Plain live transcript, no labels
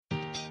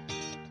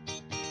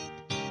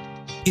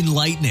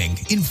Enlightening,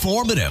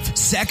 informative,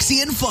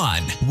 sexy, and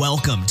fun.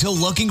 Welcome to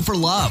Looking for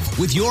Love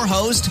with your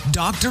host,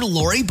 Dr.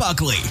 Lori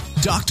Buckley.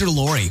 Dr.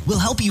 Lori will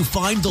help you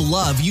find the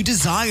love you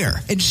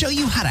desire and show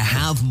you how to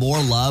have more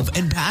love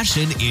and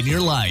passion in your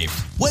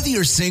life. Whether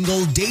you're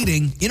single,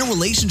 dating, in a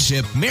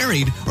relationship,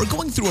 married, or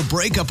going through a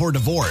breakup or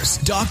divorce,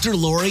 Dr.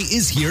 Lori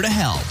is here to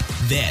help.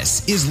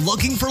 This is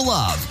Looking for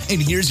Love,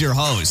 and here's your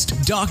host,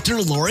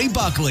 Dr. Lori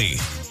Buckley.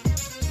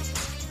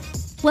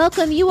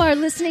 Welcome. You are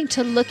listening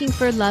to Looking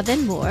for Love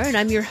and More, and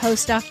I'm your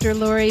host, Dr.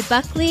 Lori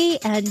Buckley,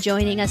 and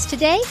joining us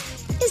today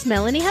is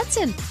Melanie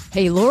Hudson.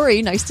 Hey,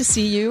 Lori, nice to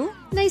see you.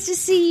 Nice to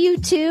see you,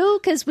 too,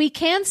 because we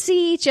can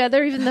see each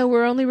other, even though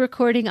we're only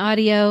recording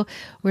audio.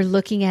 We're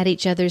looking at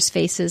each other's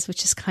faces,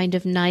 which is kind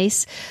of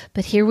nice,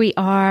 but here we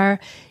are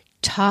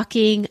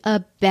talking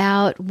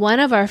about one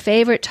of our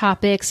favorite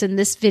topics. In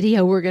this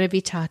video, we're going to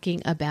be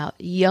talking about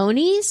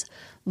yonis,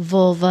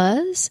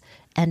 vulvas,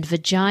 and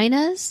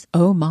vaginas.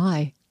 Oh,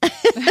 my.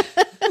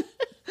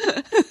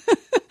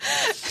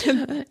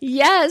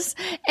 Yes.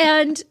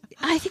 And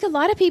I think a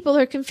lot of people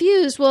are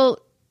confused. Well,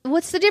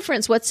 what's the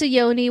difference? What's a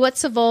yoni?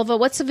 What's a vulva?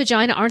 What's a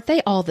vagina? Aren't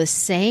they all the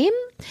same?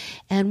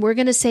 And we're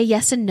going to say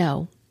yes and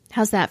no.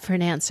 How's that for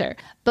an answer?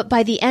 But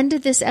by the end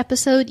of this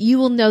episode, you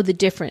will know the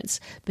difference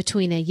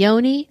between a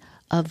yoni,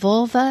 a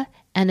vulva,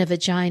 and a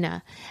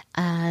vagina.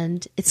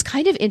 And it's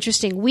kind of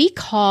interesting. We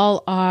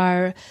call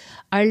our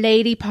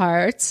lady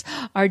parts,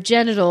 our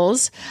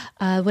genitals,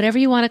 whatever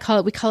you want to call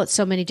it. We call it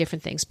so many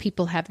different things.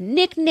 People have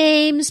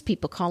nicknames.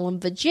 People call them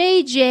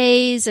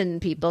vajayjays,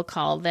 and people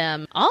call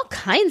them all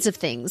kinds of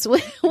things.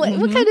 What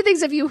kind of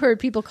things have you heard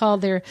people call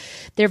their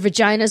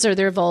vaginas or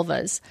their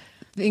vulvas?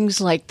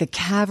 Things like the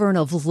cavern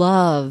of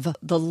love,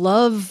 the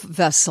love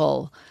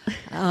vessel.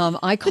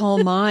 I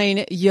call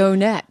mine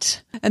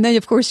yonette. And then,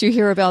 of course, you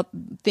hear about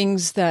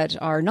things that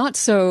are not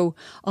so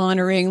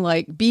honoring,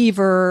 like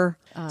beaver.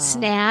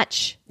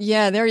 Snatch.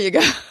 Yeah, there you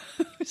go.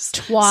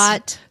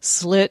 Twat.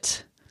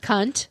 Slit.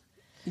 Cunt.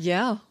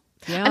 Yeah.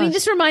 I mean,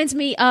 this reminds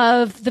me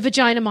of the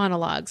vagina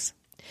monologues.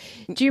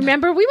 Do you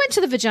remember? We went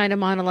to the vagina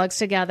monologues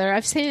together.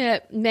 I've seen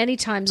it many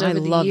times over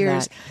the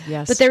years. That.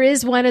 Yes. But there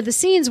is one of the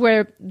scenes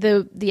where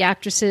the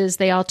actresses,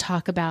 they all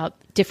talk about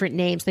different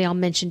names. They all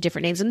mention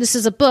different names. And this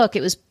is a book.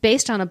 It was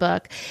based on a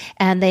book.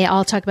 And they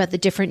all talk about the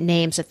different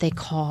names that they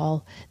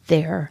call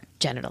their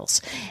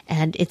genitals.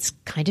 And it's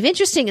kind of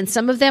interesting. And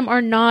some of them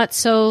are not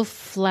so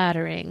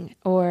flattering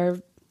or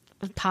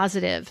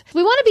positive.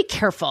 We want to be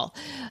careful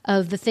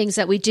of the things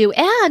that we do.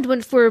 And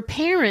when we're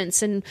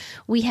parents and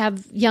we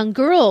have young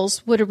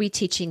girls, what are we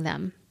teaching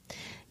them?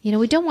 You know,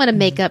 we don't want to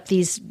make up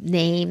these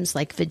names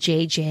like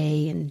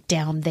vajayjay and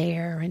down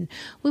there. And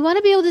we want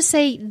to be able to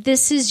say,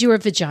 this is your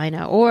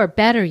vagina, or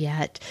better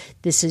yet,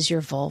 this is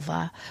your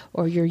vulva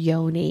or your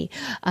yoni,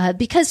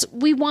 because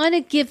we want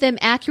to give them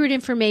accurate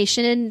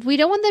information. And we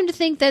don't want them to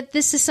think that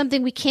this is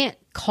something we can't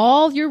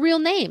call your real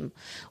name.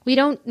 We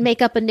don't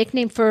make up a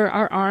nickname for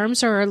our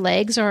arms or our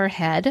legs or our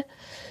head.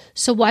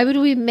 So why would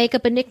we make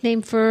up a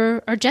nickname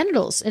for our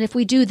genitals? And if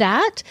we do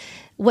that,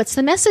 what's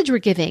the message we're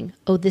giving?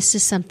 Oh, this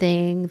is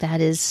something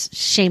that is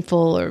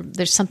shameful, or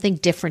there's something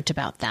different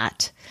about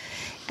that.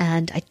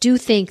 And I do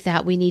think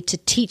that we need to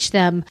teach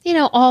them, you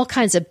know, all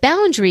kinds of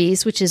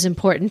boundaries, which is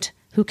important.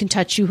 Who can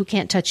touch you, who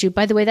can't touch you.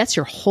 By the way, that's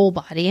your whole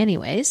body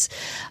anyways.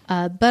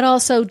 But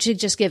also to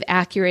just give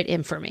accurate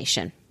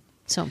information.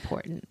 So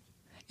important.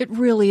 It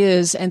really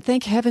is. And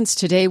thank heavens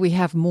today we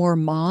have more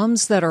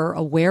moms that are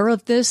aware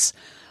of this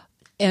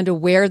and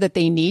aware that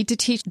they need to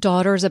teach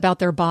daughters about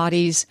their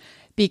bodies,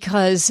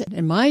 because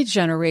in my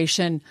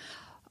generation,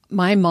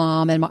 my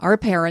mom and our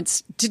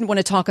parents didn't want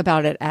to talk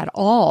about it at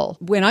all.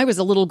 When I was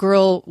a little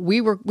girl,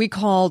 we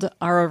called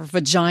our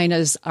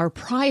vaginas our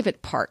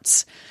private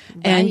parts.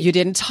 Right. And you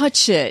didn't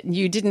touch it.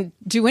 You didn't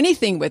do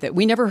anything with it.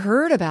 We never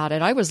heard about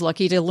it. I was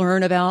lucky to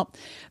learn about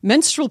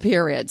menstrual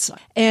periods.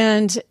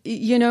 And,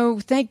 you know,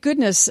 thank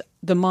goodness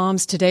the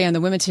moms today and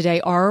the women today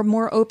are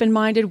more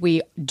open-minded.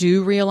 We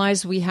do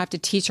realize we have to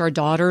teach our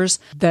daughters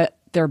that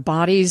their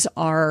bodies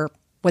are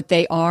what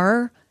they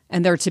are,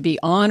 and they're to be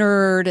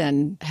honored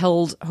and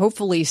held,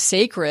 hopefully,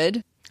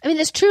 sacred. I mean,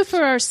 it's true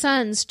for our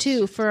sons,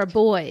 too, for our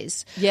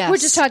boys. Yes. We're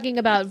just talking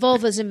about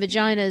vulvas and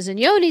vaginas and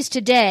yonis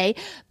today,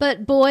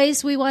 but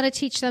boys, we want to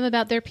teach them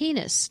about their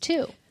penis,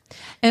 too.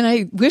 And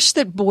I wish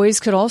that boys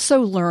could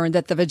also learn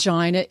that the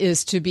vagina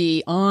is to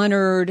be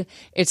honored.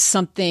 It's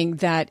something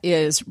that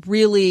is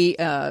really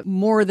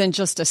more than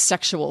just a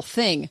sexual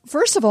thing.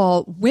 First of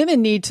all,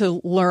 women need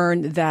to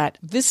learn that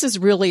this is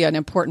really an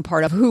important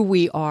part of who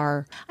we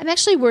are. I'm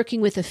actually working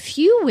with a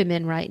few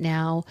women right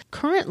now,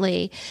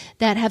 currently,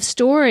 that have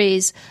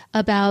stories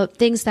about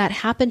things that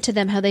happened to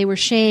them, how they were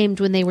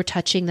shamed when they were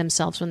touching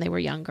themselves when they were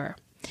younger.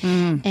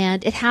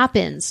 And it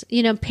happens.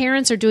 You know,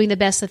 parents are doing the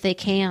best that they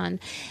can.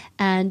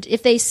 And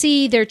if they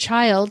see their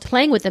child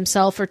playing with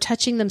themselves or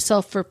touching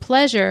themselves for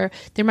pleasure,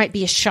 there might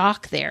be a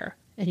shock there.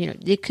 And, you know,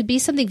 it could be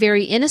something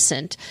very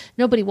innocent.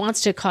 Nobody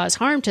wants to cause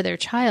harm to their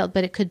child,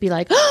 but it could be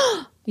like,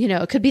 oh, you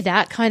know, it could be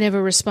that kind of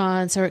a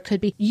response, or it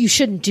could be, you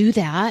shouldn't do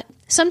that.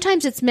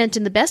 Sometimes it's meant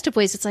in the best of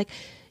ways. It's like,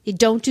 You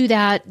don't do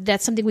that.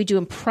 That's something we do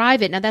in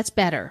private. Now that's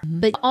better.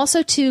 But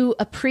also to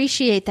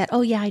appreciate that,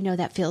 oh yeah, I know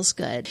that feels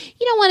good.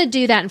 You don't want to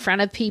do that in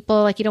front of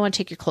people. Like you don't want to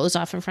take your clothes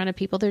off in front of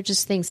people. They're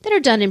just things that are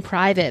done in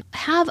private.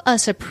 Have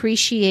us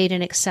appreciate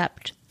and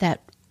accept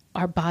that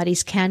our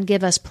bodies can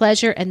give us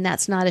pleasure, and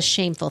that's not a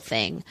shameful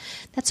thing.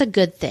 That's a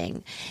good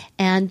thing.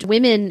 And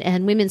women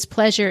and women's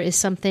pleasure is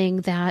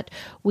something that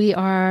we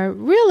are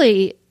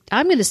really,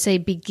 I'm going to say,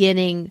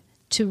 beginning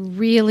to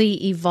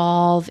really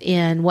evolve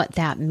in what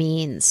that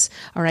means,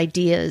 our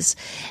ideas,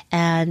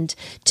 and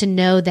to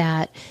know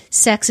that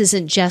sex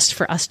isn't just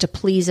for us to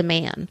please a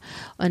man,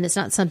 and it's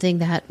not something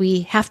that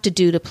we have to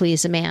do to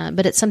please a man,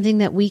 but it's something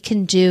that we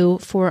can do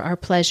for our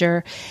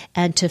pleasure,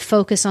 and to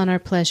focus on our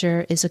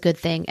pleasure is a good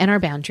thing, and our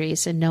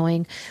boundaries, and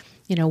knowing,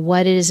 you know,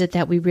 what is it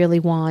that we really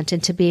want,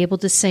 and to be able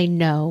to say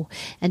no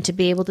and to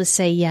be able to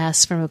say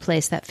yes from a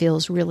place that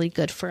feels really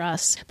good for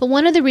us. But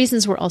one of the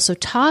reasons we're also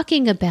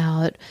talking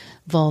about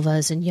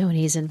vulvas and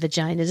yonis and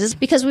vaginas is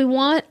because we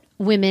want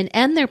women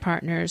and their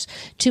partners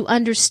to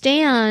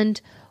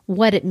understand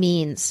what it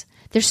means.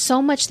 There's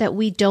so much that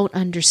we don't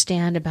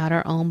understand about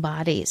our own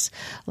bodies,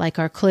 like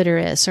our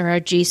clitoris or our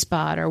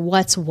G-spot or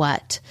what's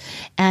what.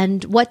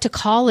 And what to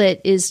call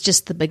it is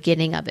just the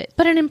beginning of it,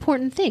 but an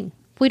important thing.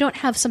 We don't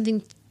have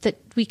something that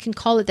we can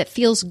call it that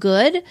feels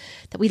good,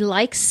 that we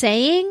like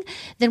saying,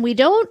 then we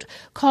don't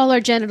call our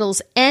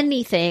genitals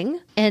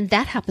anything. And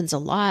that happens a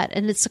lot.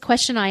 And it's a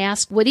question I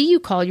ask, what do you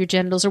call your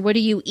genitals, or what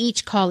do you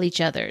each call each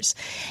other's?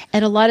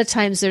 And a lot of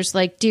times there's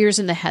like deers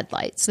in the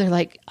headlights. They're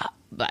like,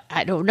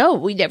 I don't know.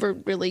 We never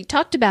really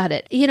talked about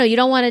it. You know, you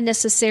don't want to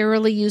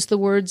necessarily use the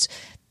words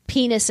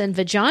penis and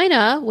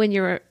vagina when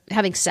you're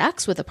having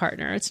sex with a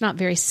partner. It's not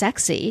very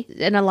sexy.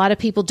 And a lot of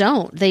people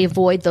don't. They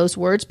avoid those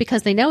words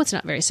because they know it's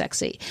not very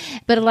sexy.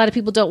 But a lot of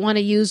people don't want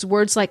to use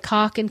words like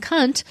cock and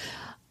cunt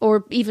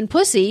or even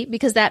pussy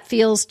because that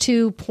feels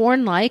too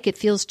porn-like. It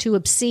feels too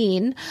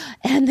obscene.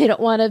 And they don't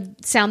want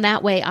to sound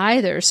that way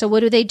either. So what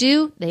do?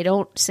 They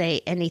don't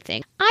say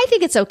anything. I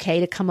think it's okay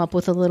to come up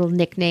with a little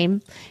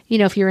nickname. You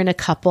know, if you're in a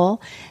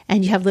couple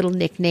and you have little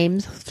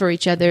nicknames for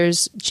each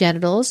other's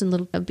genitals,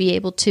 and be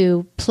able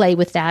to play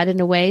with that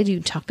in a way. You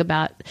talk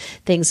about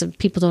things that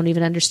people don't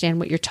even understand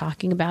what you're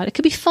talking about. It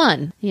could be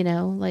fun, you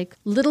know, like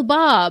Little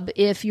Bob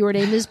if your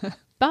name is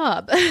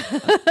Bob.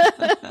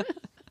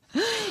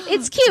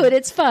 It's cute.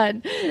 It's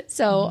fun.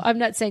 So I'm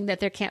not saying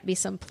that there can't be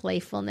some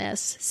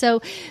playfulness.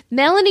 So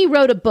Melanie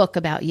wrote a book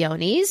about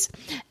yonis.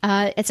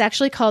 It's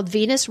actually called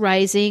Venus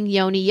Rising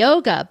Yoni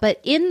Yoga.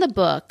 But in the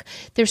book,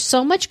 there's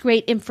so much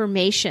great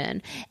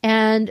information.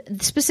 And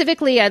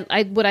specifically,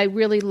 what I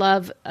really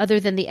love, other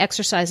than the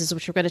exercises,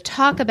 which we're going to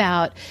talk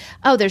about,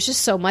 there's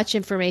just so much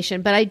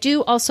information. But I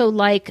do also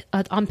like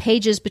on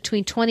pages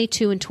between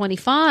 22 and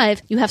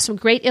 25, you have some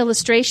great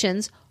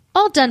illustrations,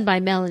 all done by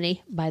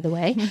Melanie, by the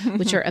way,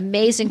 which are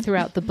amazing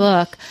throughout the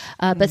book,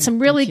 but some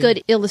really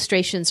good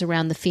illustrations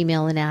around the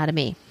female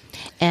anatomy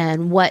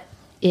and what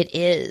it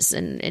is.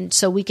 And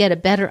so we get a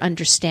better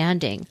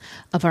understanding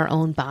of our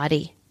own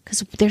body, because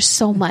there's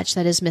so much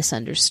that is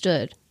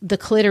misunderstood. The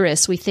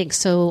clitoris, we think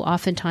so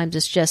oftentimes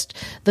is just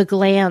the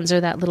glands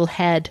or that little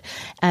head,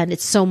 and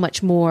it's so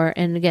much more.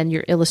 And again,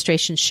 your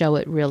illustrations show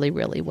it really,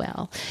 really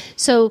well.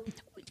 So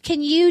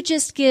can you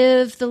just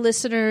give the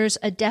listeners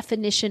a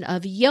definition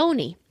of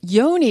yoni?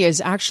 Yoni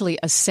is actually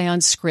a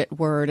Sanskrit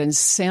word, and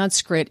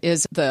Sanskrit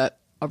is the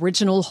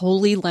original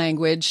holy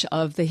language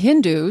of the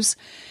Hindus.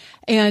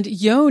 And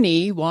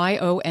yoni,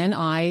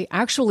 Y-O-N-I,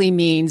 actually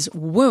means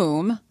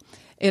womb.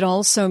 It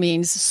also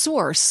means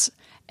source.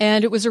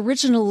 And it was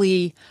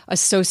originally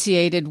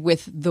associated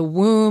with the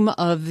womb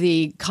of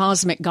the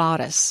cosmic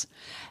goddess.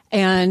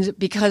 And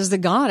because the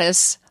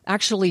goddess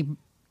actually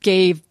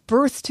gave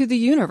birth to the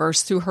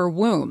universe through her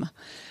womb.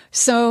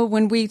 So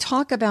when we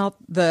talk about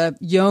the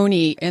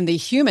yoni in the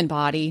human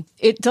body,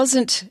 it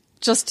doesn't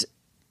just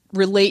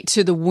relate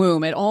to the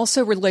womb. It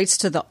also relates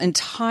to the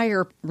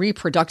entire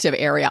reproductive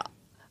area,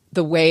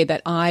 the way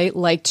that I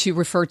like to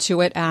refer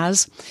to it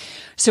as.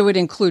 So it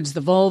includes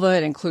the vulva,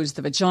 it includes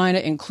the vagina,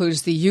 it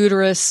includes the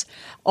uterus,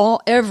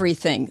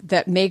 everything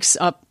that makes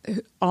up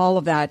all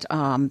of that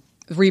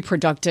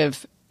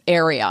reproductive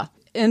area.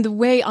 And the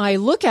way I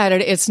look at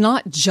it, it's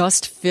not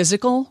just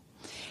physical.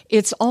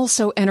 It's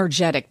also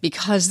energetic,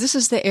 because this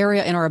is the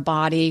area in our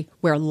body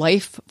where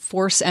life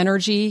force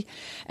energy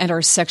and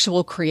our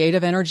sexual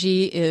creative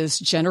energy is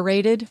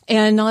generated.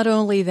 And not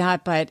only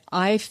that, but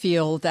I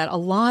feel that a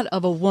lot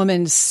of a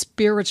woman's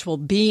spiritual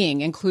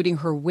being, including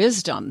her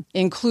wisdom,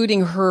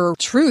 including her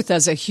truth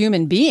as a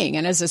human being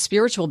and as a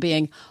spiritual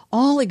being,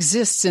 all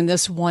exists in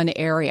this one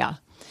area.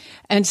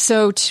 And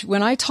so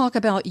when I talk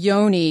about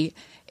yoni,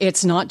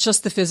 it's not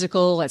just the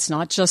physical, it's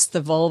not just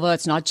the vulva,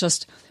 it's not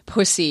just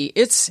pussy,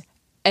 it's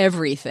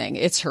everything.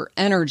 It's her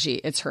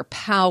energy, it's her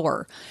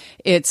power,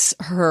 it's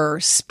her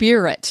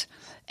spirit,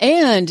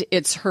 and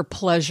it's her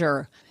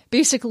pleasure.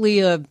 Basically,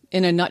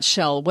 in a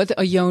nutshell, what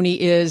a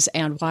yoni is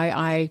and why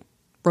I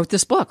wrote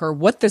this book or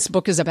what this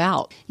book is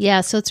about.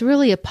 Yeah, so it's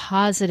really a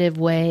positive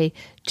way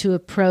to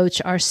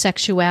approach our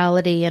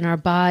sexuality and our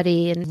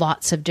body in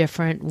lots of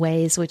different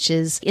ways, which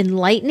is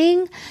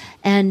enlightening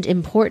and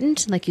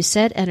important, like you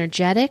said,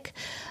 energetic.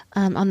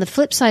 On the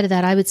flip side of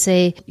that, I would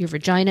say your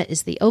vagina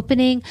is the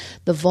opening,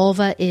 the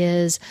vulva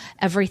is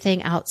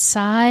everything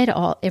outside,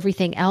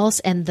 everything else,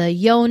 and the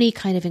yoni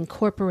kind of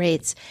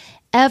incorporates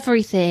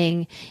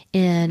everything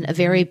in a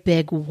very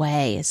big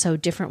way. So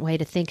different way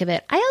to think of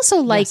it. I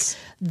also like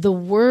the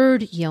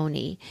word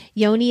yoni.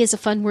 Yoni is a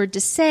fun word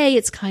to say.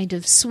 It's kind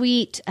of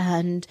sweet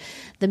and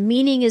the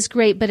meaning is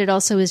great, but it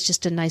also is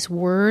just a nice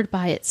word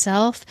by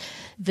itself.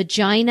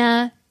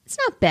 Vagina, it's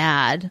not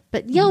bad,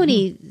 but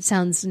yoni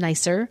sounds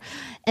nicer.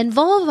 And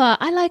vulva,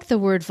 I like the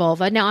word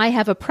vulva. Now I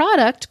have a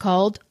product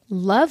called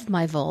Love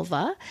My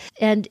Vulva,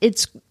 and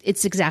it's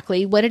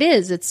exactly what it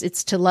is.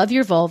 It's to love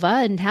your vulva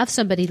and have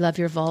somebody love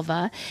your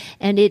vulva,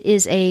 and it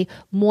is a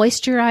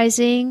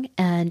moisturizing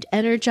and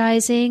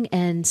energizing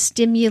and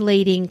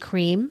stimulating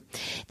cream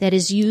that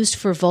is used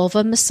for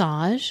vulva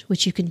massage,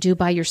 which you can do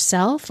by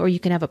yourself or you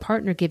can have a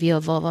partner give you a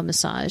vulva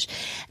massage.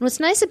 And what's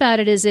nice about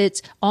it is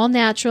it's all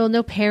natural,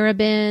 no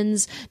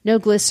parabens, no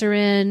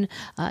glycerin,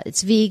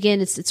 it's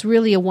vegan, it's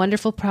really a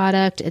wonderful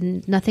product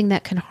and nothing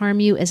that can harm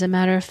you. As a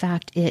matter of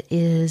fact, it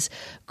is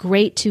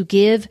great to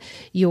give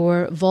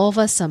your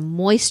vulva some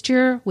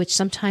moisture, which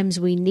sometimes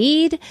we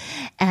need,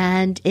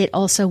 and it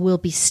also will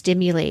be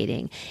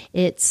stimulating.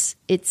 It's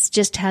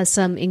just has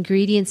some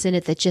ingredients in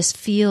it that just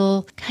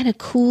feel kind of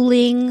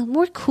cooling,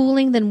 more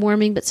cooling than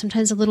warming, but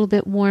sometimes a little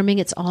bit warming.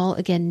 It's all,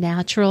 again,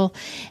 natural,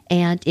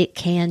 and it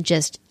can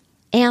just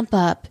amp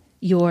up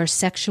your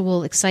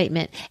sexual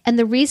excitement. And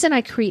the reason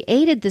I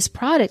created this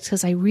product is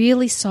because I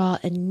really saw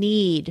a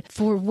need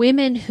for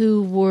women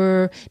who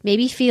were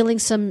maybe feeling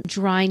some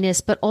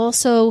dryness, but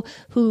also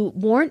who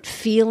weren't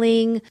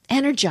feeling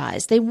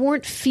energized. They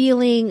weren't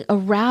feeling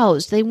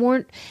aroused. They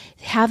weren't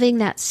having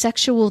that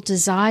sexual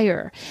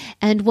desire.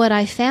 And what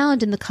I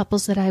found in the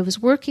couples that I was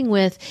working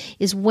with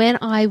is when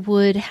I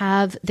would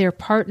have their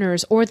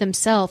partners or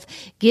themselves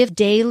give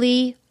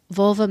daily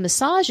vulva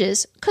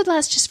massages, could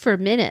last just for a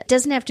minute. It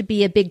doesn't have to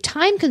be a big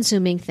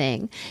time-consuming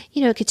thing.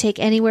 You know, it could take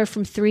anywhere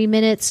from 3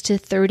 minutes to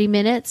 30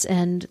 minutes,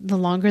 and the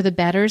longer the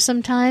better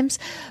sometimes.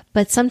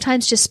 But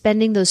sometimes just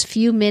spending those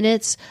few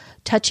minutes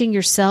touching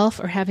yourself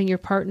or having your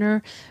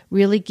partner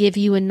really give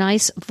you a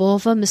nice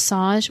vulva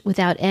massage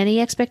without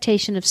any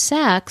expectation of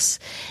sex.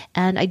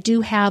 And I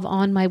do have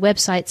on my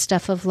website,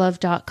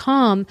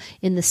 stuffoflove.com,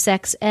 in the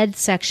sex ed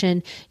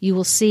section, you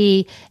will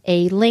see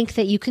a link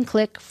that you can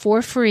click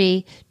for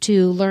free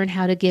to learn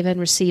how to give and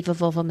receive a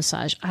vulva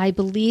massage. I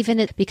believe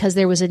in it because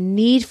there was a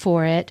need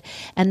for it,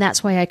 and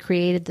that's why I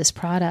created this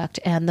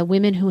product. And the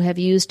women who have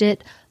used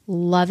it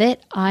love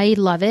it. I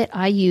love it.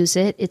 I use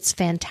it. It's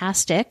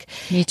fantastic.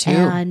 Me too.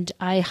 And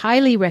I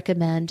highly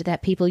recommend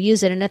that people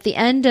use it. And at the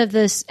end of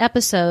this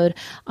episode,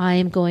 I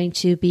am going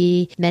to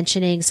be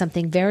mentioning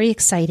something very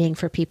exciting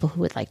for people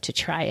who would like to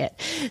try it.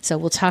 So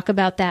we'll talk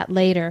about that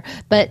later.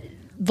 But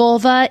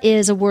vulva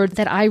is a word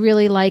that I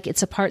really like.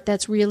 It's a part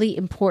that's really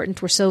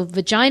important. We're so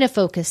vagina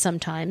focused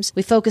sometimes.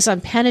 We focus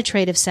on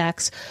penetrative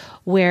sex,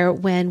 where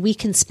when we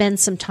can spend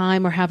some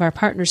time or have our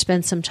partner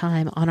spend some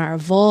time on our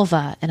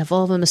vulva, and a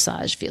vulva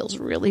massage feels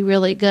really,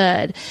 really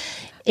good,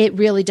 it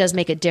really does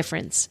make a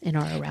difference in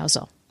our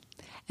arousal.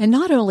 And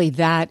not only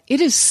that,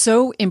 it is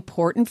so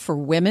important for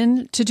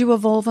women to do a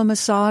vulva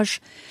massage,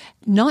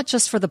 not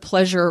just for the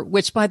pleasure,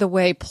 which, by the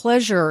way,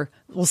 pleasure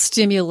will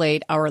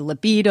stimulate our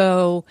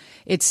libido.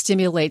 It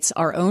stimulates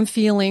our own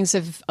feelings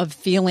of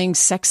feeling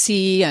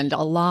sexy and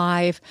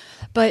alive,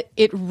 but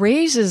it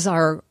raises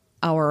our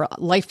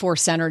life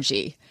force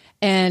energy.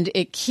 And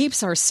it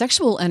keeps our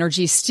sexual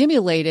energy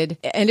stimulated.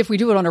 And if we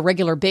do it on a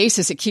regular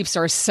basis, it keeps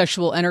our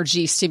sexual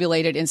energy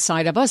stimulated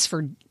inside of us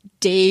for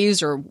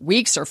days or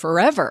weeks or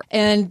forever.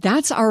 And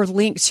that's our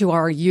link to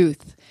our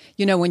youth.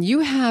 You know, when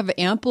you have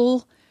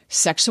ample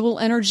sexual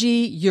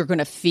energy, you're going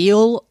to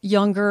feel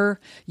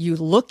younger. You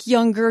look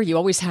younger. You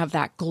always have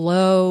that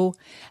glow.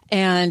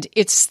 And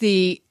it's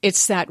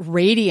that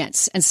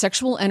radiance. And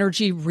sexual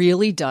energy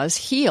really does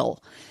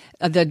heal.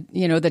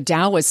 The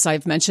Taoists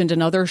I've mentioned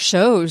in other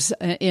shows,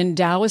 in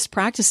Taoist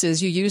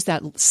practices, you use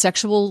that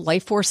sexual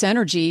life force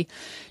energy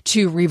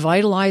to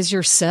revitalize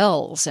your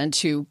cells and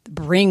to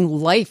bring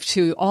life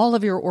to all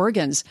of your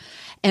organs.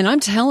 And I'm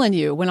telling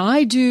you, when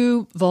I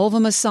do vulva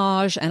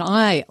massage, and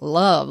I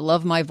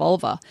love my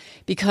vulva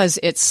because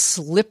it's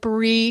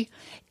slippery,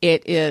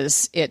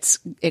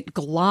 it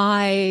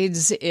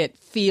glides, it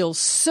feels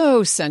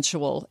so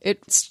sensual.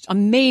 It's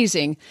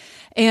amazing.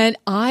 And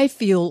I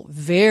feel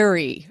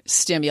very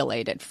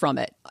stimulated from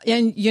it.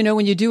 And, you know,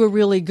 when you do a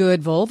really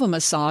good vulva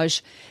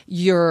massage,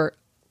 you're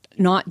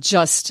not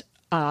just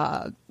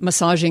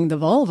massaging the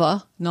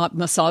vulva, not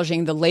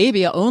massaging the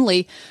labia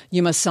only.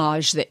 You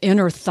massage the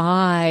inner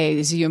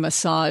thighs. You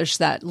massage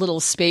that little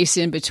space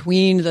in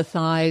between the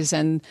thighs.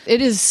 And it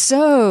is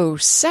so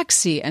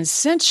sexy and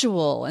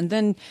sensual. And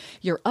then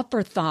your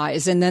upper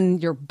thighs and then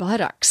your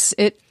buttocks.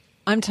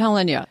 I'm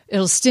telling you,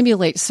 it'll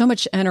stimulate so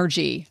much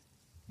energy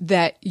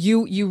that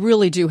you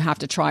really do have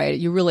to try it.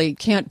 You really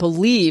can't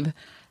believe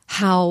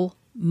how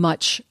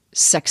much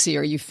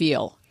sexier you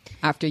feel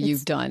after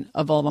you've done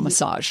a vulva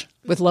massage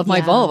with Love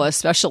My Vulva,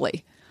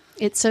 especially.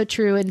 It's so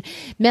true. And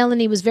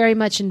Melanie was very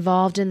much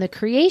involved in the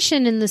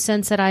creation, in the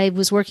sense that I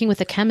was working with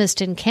a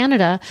chemist in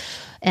Canada,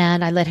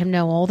 and I let him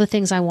know all the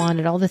things I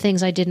wanted, all the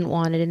things I didn't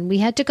want. And we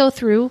had to go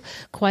through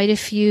quite a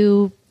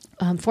few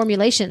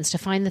formulations to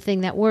find the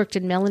thing that worked.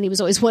 And Melanie was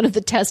always one of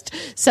the test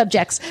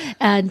subjects,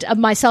 and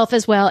myself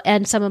as well,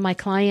 and some of my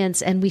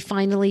clients. And we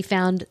finally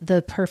found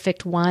the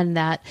perfect one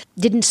that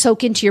didn't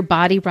soak into your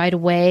body right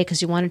away,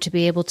 because you wanted to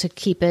be able to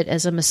keep it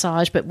as a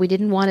massage, but we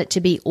didn't want it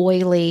to be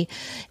oily.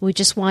 We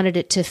just wanted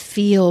it to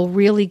feel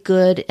really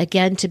good,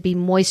 again, to be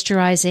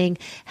moisturizing,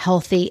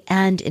 healthy,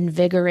 and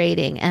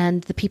invigorating.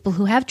 And the people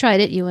who have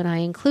tried it, you and I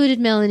included,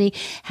 Melanie,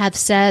 have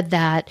said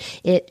that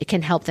it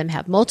can help them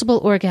have multiple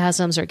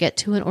orgasms or get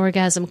to an orgasm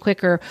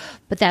quicker,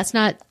 but that's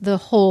not the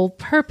whole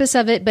purpose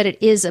of it. But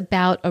it is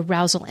about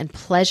arousal and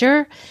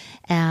pleasure,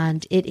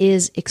 and it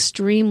is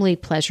extremely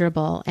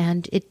pleasurable,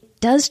 and it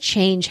does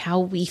change how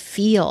we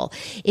feel.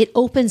 It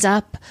opens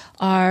up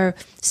our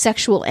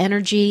sexual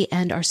energy,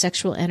 and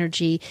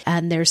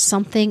there's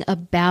something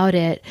about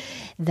it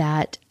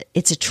that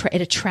it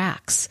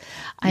attracts.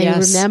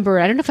 Yes. I remember,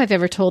 I don't know if I've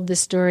ever told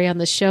this story on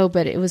the show,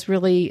 but it was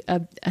really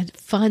a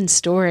fun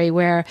story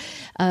where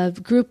a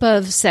group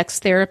of sex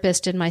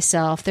therapists and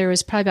myself, there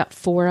was probably about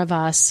 4 of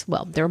us.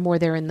 Well, there were more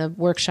there in the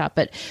workshop,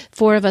 but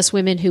 4 of us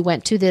women who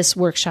went to this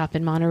workshop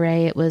in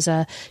Monterey. It was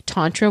a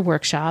Tantra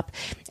workshop,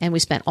 and we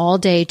spent all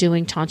day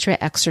doing Tantra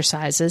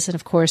exercises and,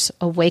 of course,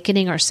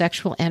 awakening our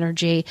sexual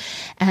energy.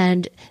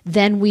 And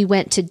then we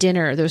went to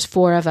dinner. There was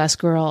 4 of us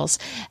girls,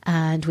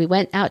 and we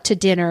went out to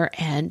dinner,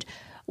 and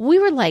we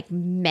were like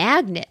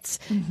magnets.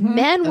 Mm-hmm.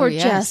 Men were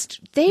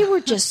they were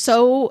just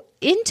so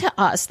into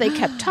us. They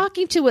kept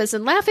talking to us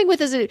and laughing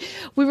with us.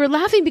 We were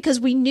laughing because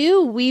we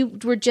knew we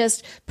were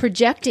just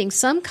projecting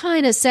some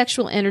kind of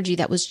sexual energy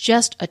that was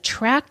just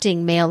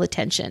attracting male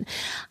attention.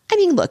 I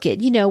mean, look,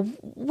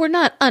 we're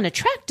not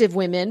unattractive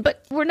women,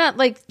 but we're not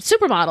like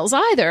supermodels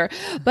either.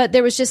 But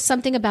there was just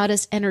something about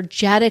us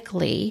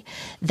energetically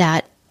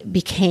that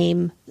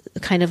became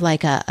kind of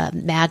like a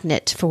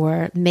magnet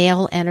for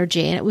male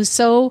energy. And it was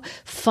so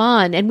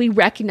fun. And we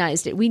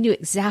recognized it. We knew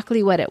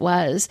exactly what it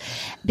was,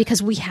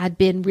 because we had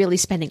been really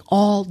spending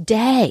all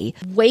day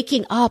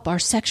waking up our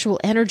sexual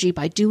energy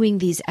by doing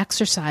these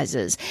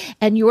exercises.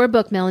 And your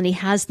book, Melanie,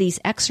 has these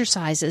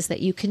exercises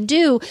that you can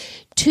do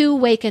to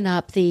waken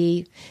up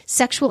the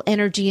sexual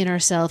energy in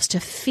ourselves to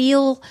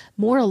feel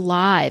more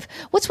alive.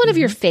 What's one of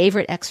your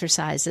favorite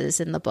exercises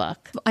in the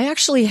book? I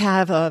actually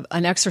have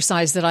an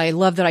exercise that I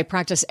love, that I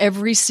practice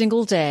every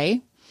single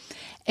day,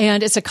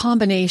 and it's a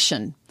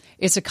combination.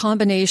 It's a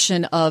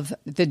combination of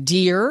the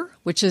deer,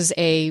 which is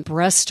a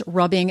breast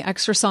rubbing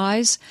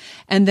exercise,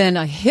 and then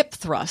a hip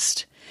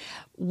thrust,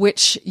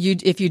 which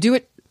if you do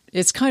it,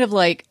 it's kind of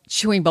like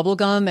chewing bubble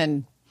gum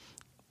and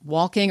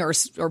walking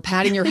or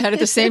patting your head at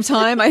the same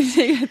time. I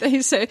think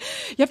they say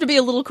you have to be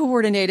a little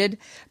coordinated,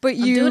 but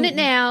I'm doing it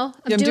now.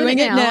 I'm doing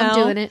it now.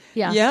 I'm doing it.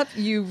 Yeah. Yep.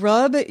 You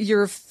rub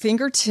your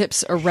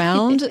fingertips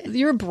around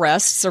your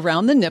breasts,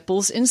 around the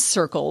nipples in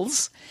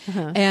circles.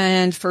 Uh-huh.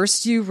 And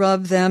first you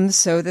rub them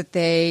so that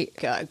they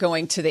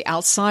going to the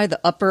outside,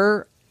 the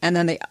upper, and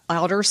then the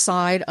outer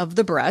side of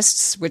the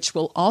breasts, which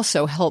will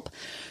also help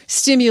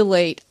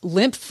stimulate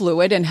lymph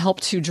fluid and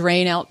help to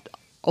drain out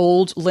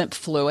old lymph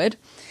fluid.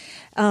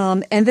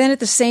 And then at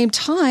the same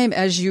time,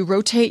 as you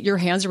rotate your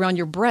hands around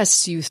your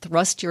breasts, you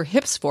thrust your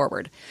hips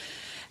forward.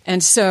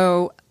 And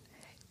so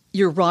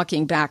you're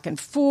rocking back and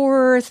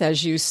forth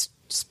as you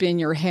spin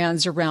your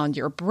hands around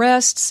your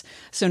breasts.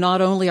 So not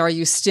only are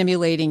you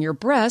stimulating your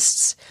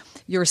breasts,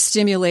 you're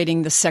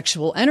stimulating the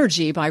sexual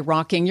energy by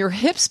rocking your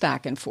hips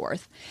back and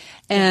forth.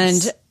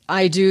 And yes.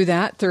 I do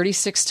that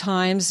 36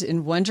 times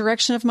in one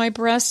direction of my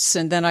breasts,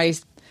 and then I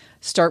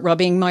start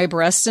rubbing my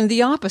breasts in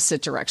the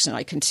opposite direction.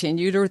 I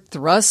continue to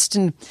thrust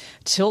and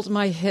tilt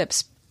my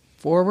hips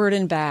forward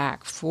and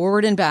back,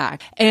 forward and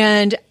back.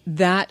 And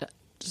that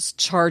just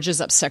charges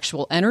up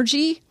sexual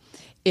energy.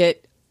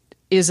 It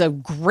is a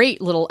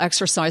great little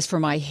exercise for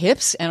my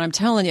hips. And I'm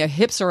telling you,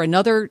 hips are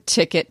another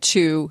ticket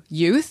to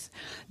youth,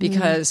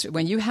 because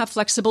when you have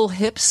flexible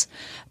hips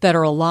that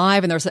are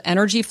alive and there's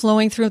energy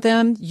flowing through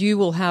them, you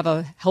will have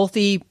a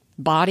healthy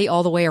body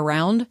all the way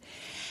around.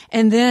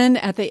 And then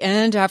at the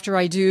end, after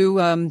I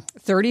do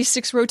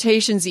 36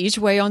 rotations each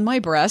way on my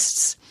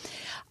breasts,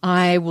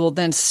 I will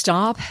then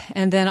stop,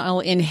 and then I'll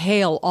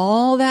inhale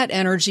all that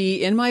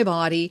energy in my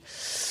body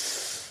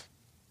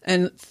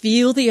and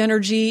feel the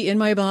energy in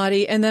my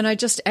body. And then I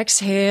just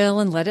exhale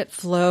and let it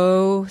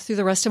flow through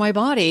the rest of my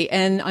body.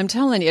 And I'm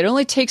telling you, it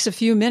only takes a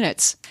few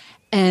minutes,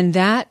 and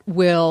that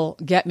will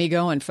get me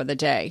going for the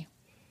day.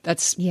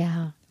 There's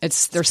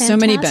so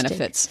many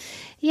benefits.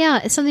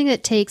 Yeah, it's something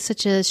that takes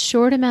such a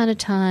short amount of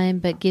time,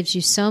 but gives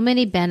you so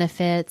many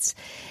benefits.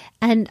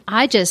 And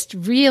I just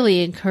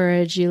really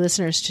encourage you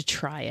listeners to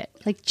try it.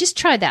 Like, just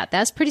try that.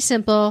 That's pretty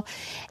simple.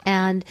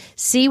 And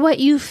see what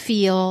you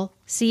feel.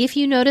 See if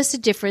you notice a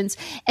difference.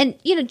 And,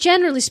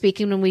 generally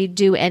speaking, when we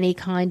do any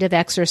kind of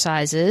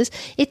exercises,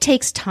 it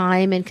takes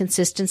time and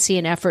consistency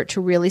and effort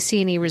to really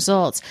see any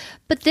results.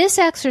 But this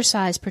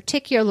exercise,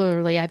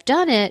 particularly, I've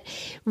done it,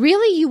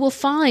 really you will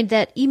find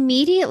that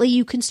immediately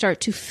you can start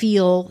to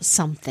feel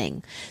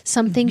something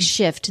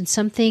shift and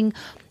something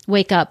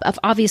wake up.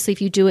 Obviously,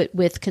 if you do it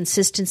with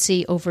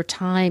consistency over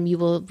time, you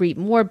will reap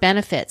more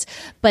benefits,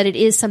 but it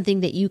is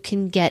something that you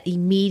can get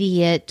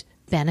immediate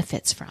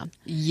benefits from.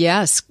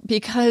 Yes,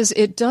 because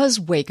it does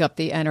wake up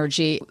the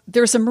energy.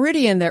 There's a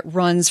meridian that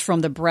runs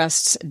from the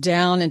breasts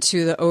down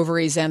into the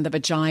ovaries and the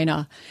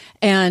vagina.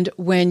 And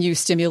when you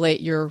stimulate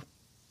your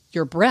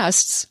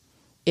breasts,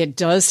 it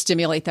does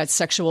stimulate that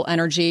sexual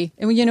energy.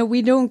 And,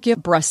 we don't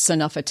give breasts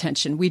enough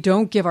attention. We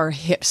don't give our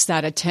hips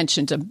that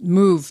attention to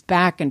move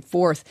back and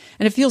forth.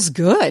 And it feels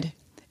good.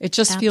 It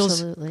just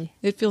feels good.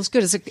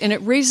 And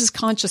it raises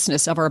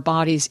consciousness of our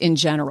bodies in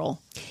general.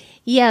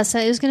 Yes,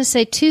 I was going to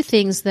say two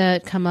things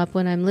that come up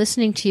when I'm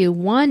listening to you.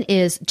 One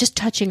is just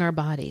touching our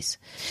bodies.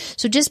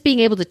 So just being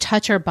able to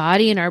touch our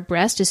body and our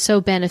breast is so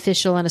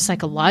beneficial on a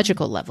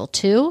psychological level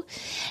too.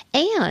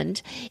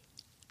 And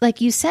like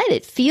you said,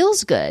 it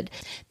feels good.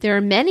 There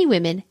are many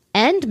women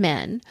and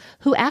men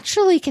who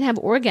actually can have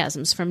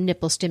orgasms from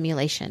nipple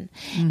stimulation.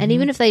 Mm-hmm. And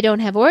even if they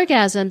don't have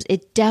orgasms,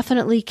 it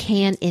definitely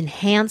can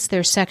enhance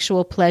their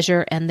sexual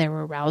pleasure and their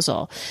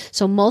arousal.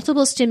 So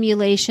multiple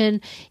stimulation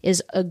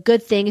is a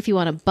good thing if you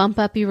want to bump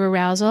up your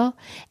arousal.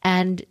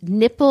 And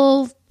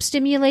nipple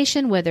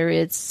stimulation, whether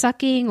it's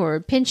sucking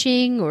or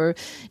pinching or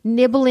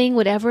nibbling,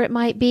 whatever it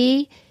might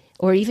be,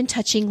 or even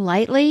touching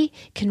lightly,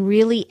 can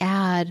really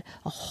add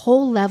a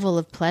whole level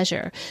of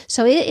pleasure.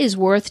 So it is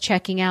worth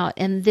checking out.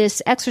 And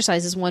this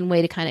exercise is one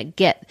way to kind of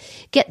get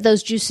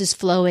those juices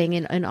flowing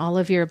in all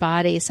of your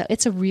body. So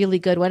it's a really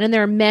good one. And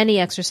there are many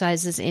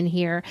exercises in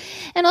here.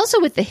 And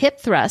also with the hip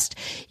thrust,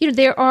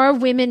 there are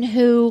women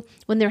who,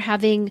 when they're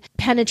having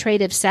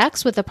penetrative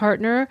sex with a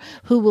partner,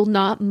 who will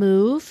not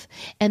move.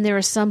 And there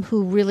are some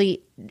who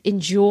really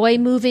enjoy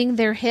moving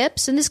their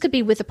hips. And this could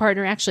be with a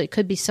partner. Actually, it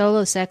could be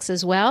solo sex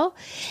as well.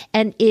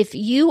 And if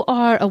you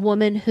are a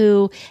woman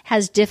who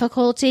has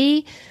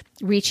difficulty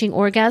reaching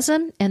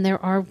orgasm, and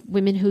there are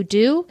women who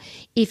do,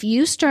 if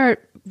you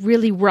start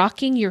really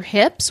rocking your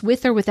hips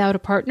with or without a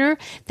partner,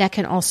 that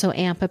can also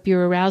amp up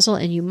your arousal.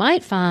 And you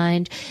might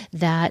find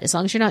that as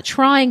long as you're not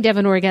trying to have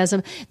an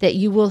orgasm, that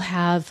you will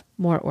have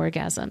more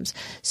orgasms.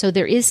 So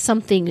there is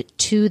something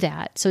to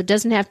that. So it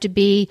doesn't have to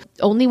be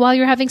only while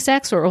you're having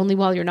sex or only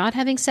while you're not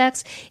having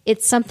sex.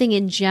 It's something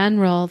in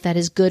general that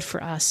is good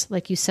for us,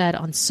 like you said,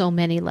 on so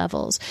many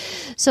levels.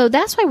 So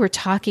that's why we're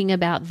talking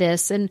about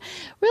this, and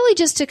really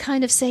just to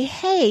kind of say,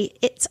 hey,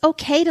 it's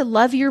okay to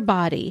love your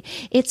body.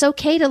 It's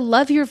okay to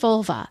love your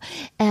vulva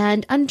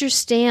and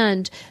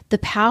understand the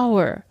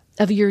power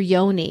of your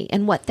yoni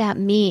and what that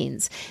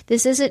means.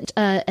 This isn't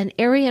an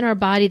area in our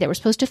body that we're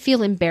supposed to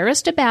feel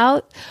embarrassed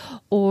about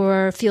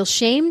or feel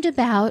shamed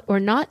about or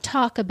not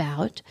talk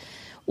about,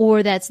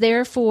 or that's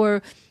there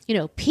for,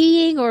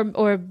 peeing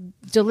or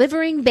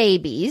delivering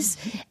babies.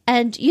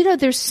 And,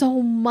 there's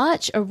so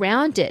much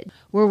around it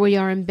where we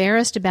are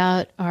embarrassed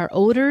about our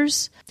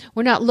odors.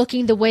 We're not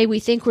looking the way we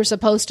think we're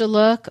supposed to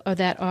look, or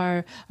that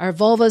our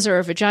vulvas or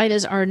our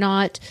vaginas are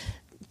not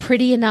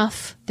pretty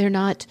enough. They're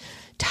not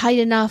tight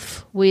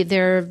enough,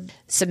 they're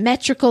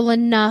symmetrical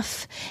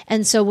enough.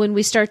 And so when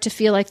we start to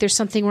feel like there's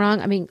something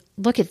wrong,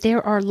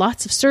 there are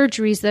lots of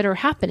surgeries that are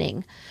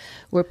happening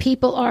where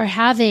people are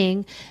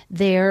having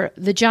their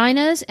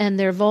vaginas and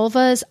their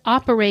vulvas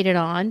operated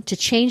on to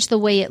change the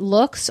way it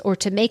looks or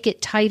to make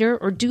it tighter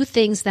or do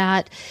things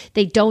that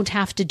they don't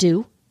have to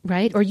do,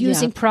 right? Or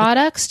using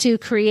products to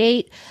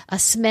create a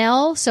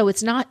smell so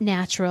it's not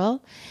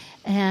natural.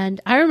 And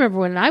I remember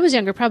when I was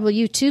younger, probably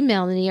you too,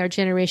 Melanie, our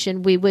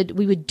generation, we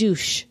would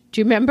douche. Do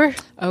you remember?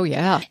 Oh,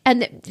 yeah.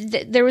 And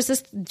there was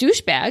this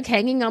douche bag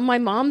hanging on my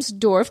mom's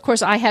door. Of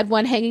course, I had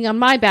one hanging on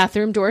my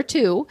bathroom door,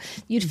 too.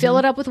 You'd fill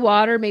it up with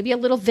water, maybe a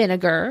little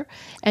vinegar,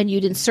 and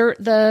you'd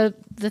insert the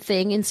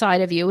thing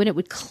inside of you, and it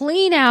would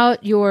clean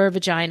out your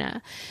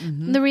vagina.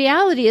 Mm-hmm. The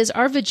reality is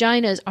our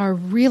vaginas are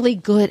really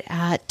good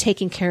at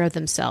taking care of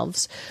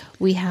themselves.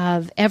 We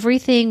have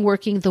everything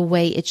working the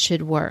way it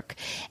should work,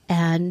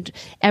 and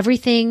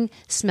everything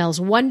smells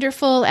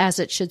wonderful as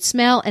it should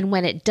smell, and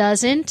when it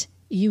doesn't,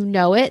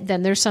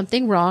 then there's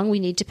something wrong.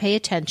 We need to pay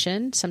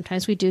attention.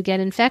 Sometimes we do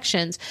get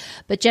infections.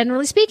 But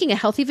generally speaking, a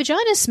healthy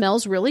vagina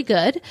smells really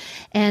good.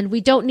 And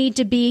we don't need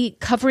to be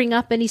covering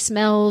up any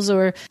smells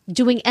or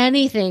doing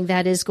anything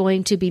that is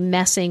going to be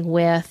messing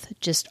with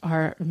just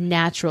our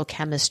natural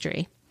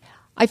chemistry.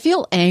 I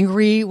feel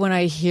angry when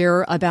I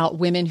hear about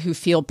women who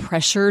feel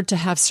pressured to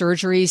have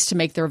surgeries to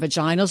make their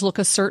vaginas look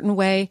a certain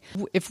way.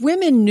 If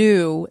women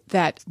knew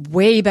that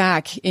way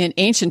back in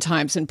ancient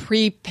times and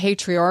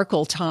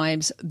pre-patriarchal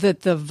times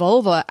that the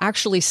vulva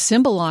actually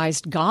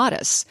symbolized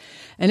goddess,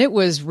 and it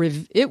was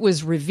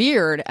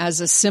revered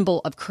as a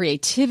symbol of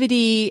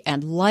creativity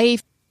and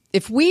life,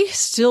 if we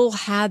still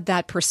had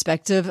that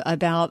perspective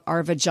about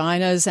our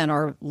vaginas and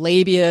our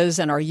labias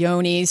and our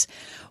yonis,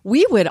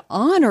 we would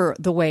honor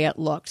the way it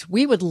looked.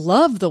 We would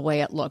love the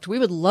way it looked. We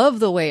would love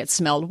the way it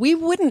smelled. We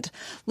wouldn't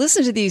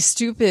listen to these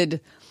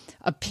stupid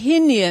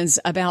opinions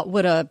about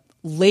what a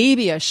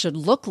labia should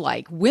look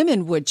like.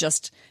 Women would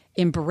just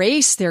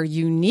embrace their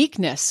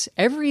uniqueness.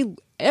 Every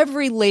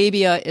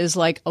labia is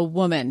like a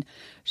woman.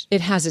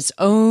 It has its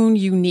own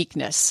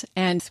uniqueness.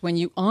 And when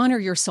you honor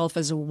yourself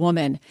as a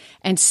woman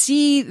and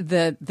see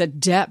the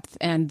depth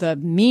and the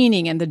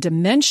meaning and the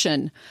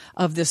dimension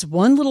of this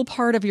one little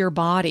part of your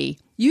body,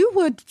 you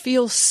would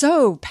feel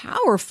so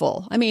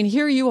powerful. I mean,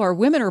 here you are.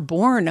 Women are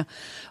born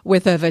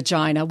with a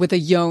vagina, with a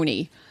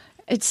yoni.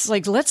 It's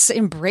like, let's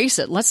embrace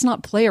it. Let's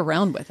not play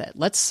around with it.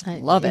 Let's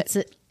love it.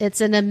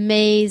 It's an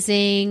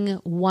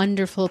amazing,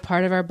 wonderful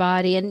part of our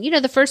body. And,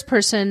 the first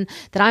person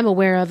that I'm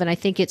aware of, and I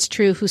think it's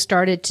true, who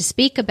started to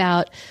speak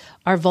about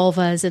our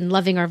vulvas and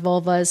loving our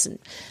vulvas,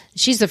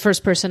 she's the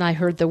first person I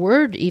heard the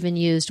word even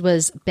used,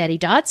 was Betty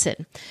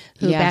Dodson,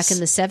 who back in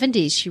the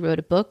 70s, she wrote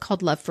a book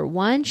called Love for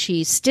One.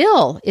 She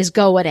still is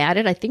going at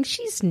it. I think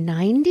she's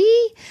 90.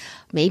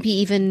 Maybe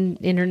even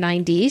in her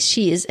 90s.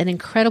 She is an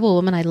incredible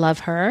woman. I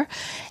love her.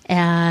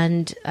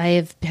 And I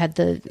have had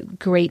the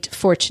great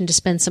fortune to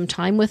spend some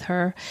time with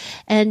her.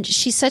 And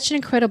she's such an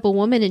incredible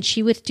woman. And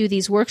she would do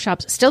these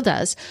workshops, still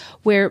does,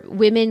 where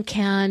women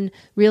can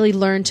really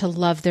learn to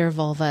love their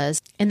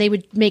vulvas. And they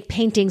would make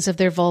paintings of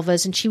their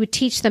vulvas. And she would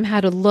teach them how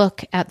to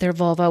look at their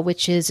vulva,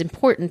 which is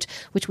important,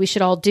 which we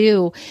should all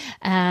do.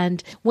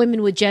 And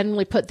women would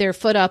generally put their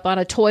foot up on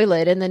a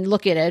toilet and then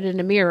look at it in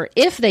a mirror,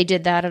 if they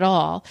did that at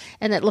all.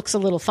 And it looks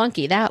a little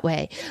funky that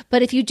way.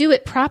 But if you do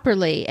it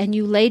properly and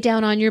you lay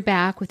down on your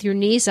back with your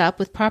knees up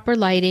with proper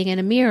lighting and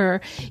a mirror,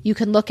 you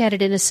can look at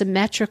it in a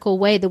symmetrical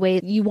way, the way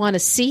you want to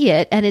see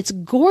it. And it's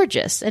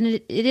gorgeous. And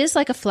it is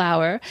like a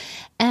flower.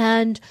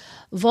 And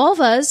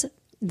vulvas,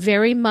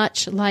 very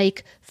much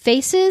like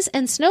faces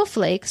and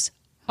snowflakes,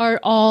 are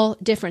all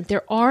different.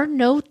 There are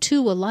no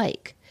two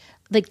alike.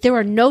 There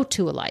are no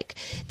two alike.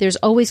 There's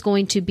always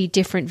going to be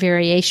different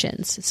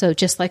variations. So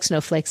just like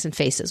snowflakes and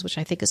faces, which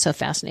I think is so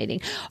fascinating.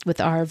 With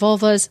our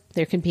vulvas,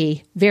 there can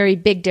be very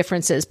big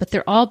differences, but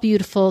they're all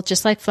beautiful,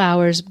 just like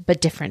flowers,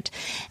 but different.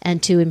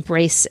 And to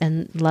embrace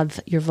and love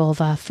your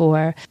vulva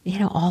for,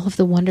 all of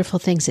the wonderful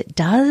things it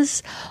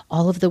does,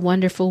 all of the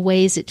wonderful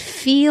ways it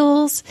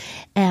feels.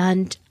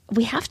 And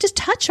we have to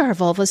touch our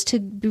vulvas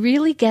to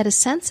really get a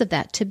sense of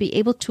that, to be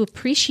able to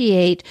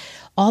appreciate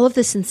all of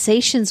the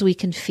sensations we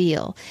can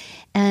feel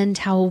and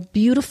how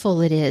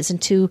beautiful it is,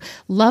 and to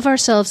love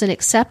ourselves and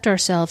accept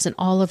ourselves in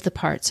all of the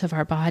parts of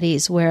our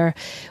bodies where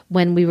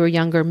when we were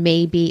younger,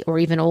 maybe, or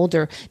even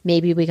older,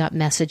 maybe we got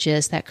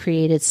messages that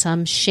created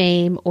some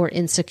shame or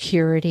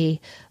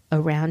insecurity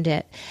around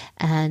it.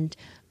 And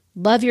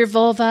love your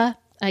vulva.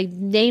 I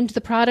named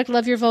the product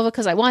Love Your Vulva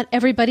because I want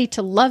everybody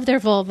to love their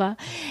vulva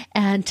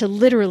and to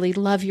literally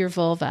love your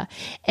vulva.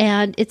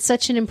 And it's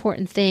such an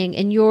important thing.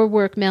 And your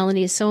work,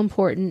 Melanie, is so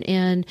important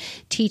in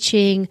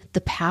teaching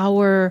the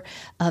power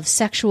of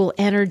sexual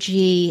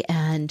energy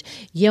and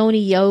yoni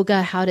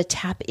yoga, how to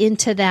tap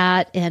into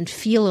that and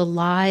feel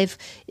alive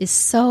is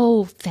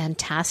so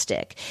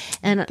fantastic.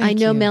 And I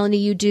know, Melanie,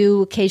 you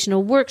do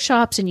occasional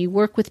workshops and you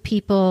work with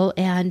people,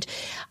 and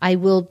I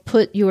will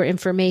put your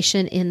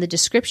information in the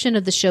description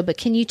of the show, but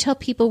can you tell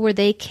people where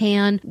they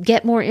can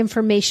get more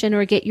information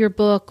or get your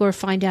book or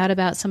find out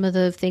about some of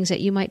the things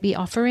that you might be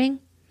offering?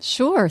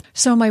 Sure.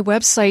 So my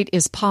website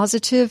is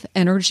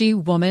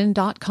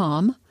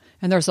positiveenergywoman.com,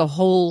 and there's a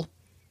whole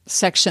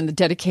section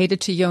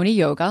dedicated to yoni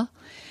yoga.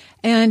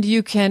 And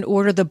you can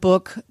order the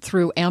book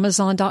through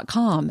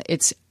Amazon.com.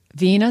 It's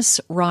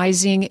Venus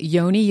Rising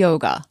Yoni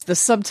Yoga. The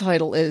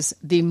subtitle is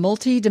The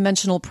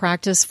Multidimensional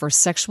Practice for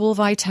Sexual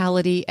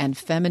Vitality and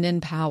Feminine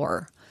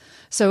Power.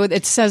 So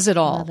it says it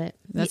all. Love it.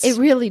 It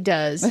really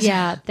does.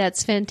 Yeah,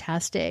 that's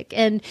fantastic.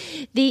 And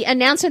the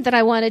announcement that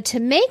I wanted to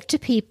make to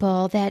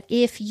people, that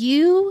if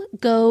you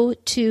go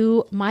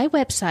to my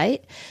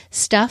website,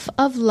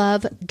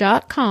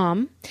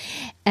 stuffoflove.com,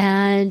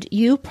 and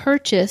you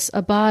purchase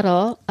a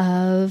bottle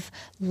of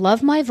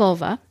Love My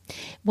Vulva,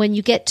 when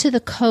you get to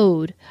the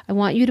code, I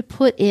want you to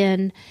put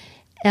in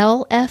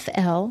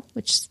LFL,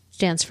 which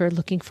stands for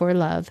Looking for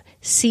Love,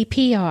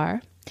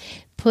 CPR.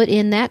 Put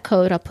in that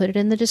code. I'll put it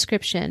in the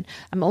description.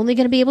 I'm only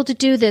going to be able to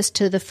do this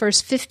to the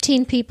first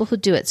 15 people who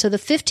do it. So the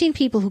 15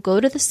 people who go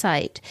to the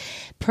site,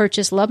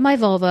 purchase Love My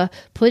Vulva,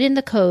 put in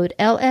the code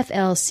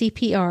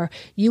LFLCPR,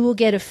 you will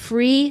get a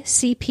free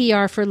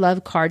CPR for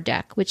Love card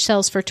deck, which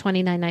sells for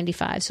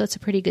 $29.95. So it's a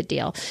pretty good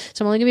deal.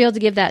 So I'm only going to be able to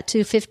give that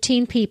to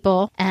 15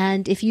 people.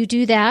 And if you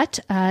do that,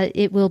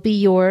 it will be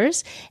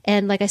yours.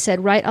 And like I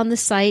said, right on the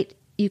site,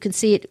 You can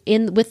see it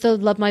in with the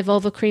Love My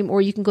Vulva cream,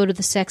 or you can go to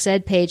the sex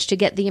ed page to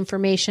get the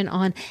information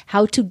on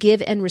how to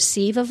give and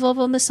receive a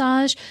vulva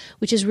massage,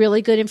 which is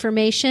really good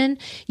information.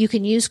 You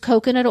can use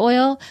coconut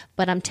oil,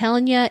 but I'm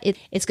telling you,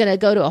 it's going to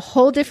go to a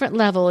whole different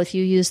level if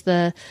you use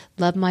the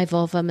Love My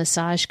Vulva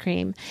massage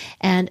cream.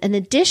 And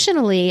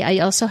additionally, I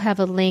also have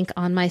a link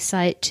on my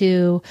site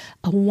to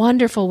a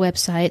wonderful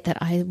website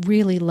that I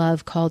really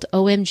love called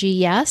OMG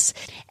Yes.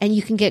 And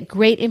you can get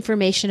great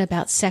information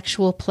about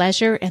sexual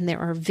pleasure, and there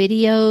are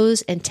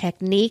videos and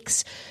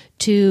techniques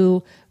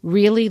to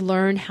really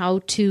learn how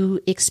to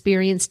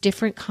experience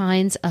different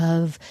kinds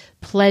of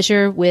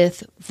pleasure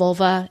with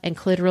vulva and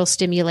clitoral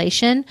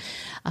stimulation.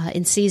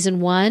 In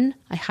season 1,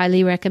 I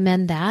highly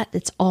recommend that.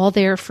 It's all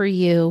there for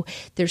you.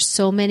 There's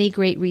so many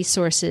great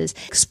resources.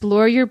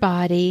 Explore your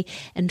body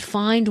and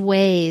find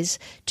ways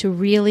to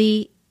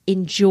really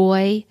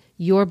enjoy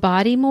your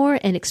body more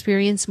and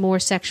experience more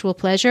sexual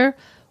pleasure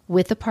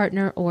with a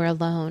partner or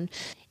alone.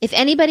 If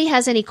anybody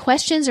has any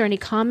questions or any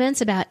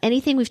comments about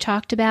anything we've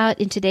talked about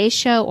in today's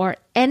show or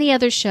any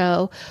other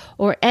show,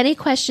 or any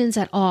questions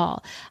at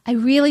all, I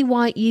really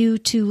want you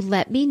to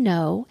let me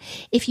know.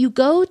 If you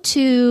go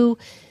to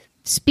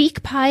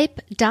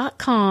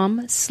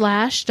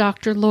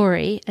speakpipe.com/Dr.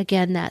 Lori.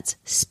 Again, that's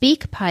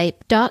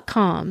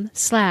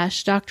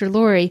speakpipe.com/Dr.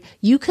 Lori.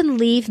 You can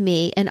leave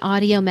me an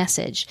audio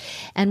message.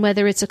 And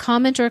whether it's a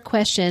comment or a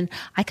question,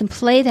 I can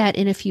play that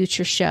in a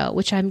future show,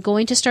 which I'm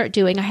going to start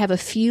doing. I have a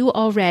few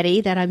already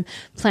that I'm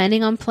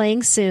planning on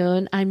playing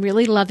soon. I'm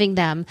really loving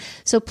them.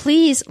 So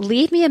please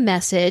leave me a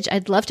message.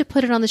 I'd love to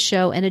put it on the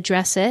show and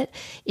address it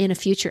in a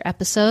future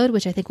episode,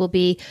 which I think will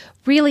be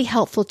really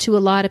helpful to a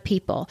lot of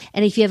people.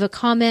 And if you have a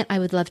comment, I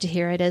would love to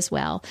hear it as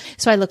well.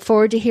 So I look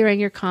forward to hearing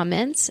your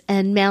comments.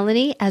 And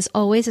Melanie, as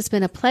always, it's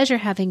been a pleasure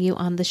having you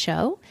on the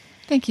show.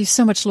 Thank you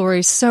so much,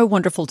 Lori. So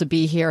wonderful to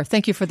be here.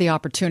 Thank you for the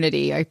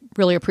opportunity. I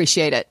really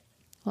appreciate it.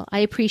 Well, I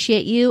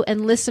appreciate you.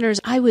 And listeners,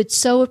 I would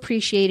so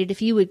appreciate it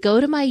if you would go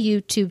to my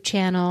YouTube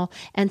channel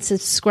and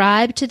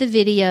subscribe to the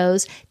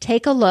videos.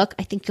 Take a look.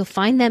 I think you'll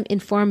find them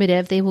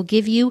informative. They will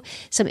give you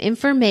some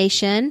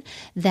information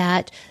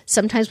that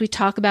sometimes we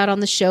talk about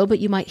on the show, but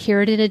you might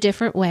hear it in a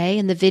different way.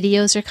 And the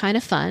videos are kind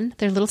of fun.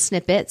 They're little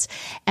snippets.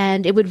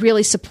 And it would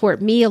really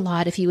support me a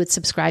lot if you would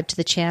subscribe to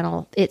the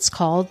channel. It's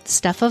called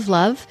Stuff of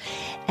Love.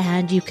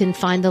 And you can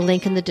find the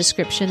link in the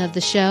description of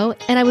the show.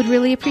 And I would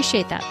really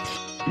appreciate that.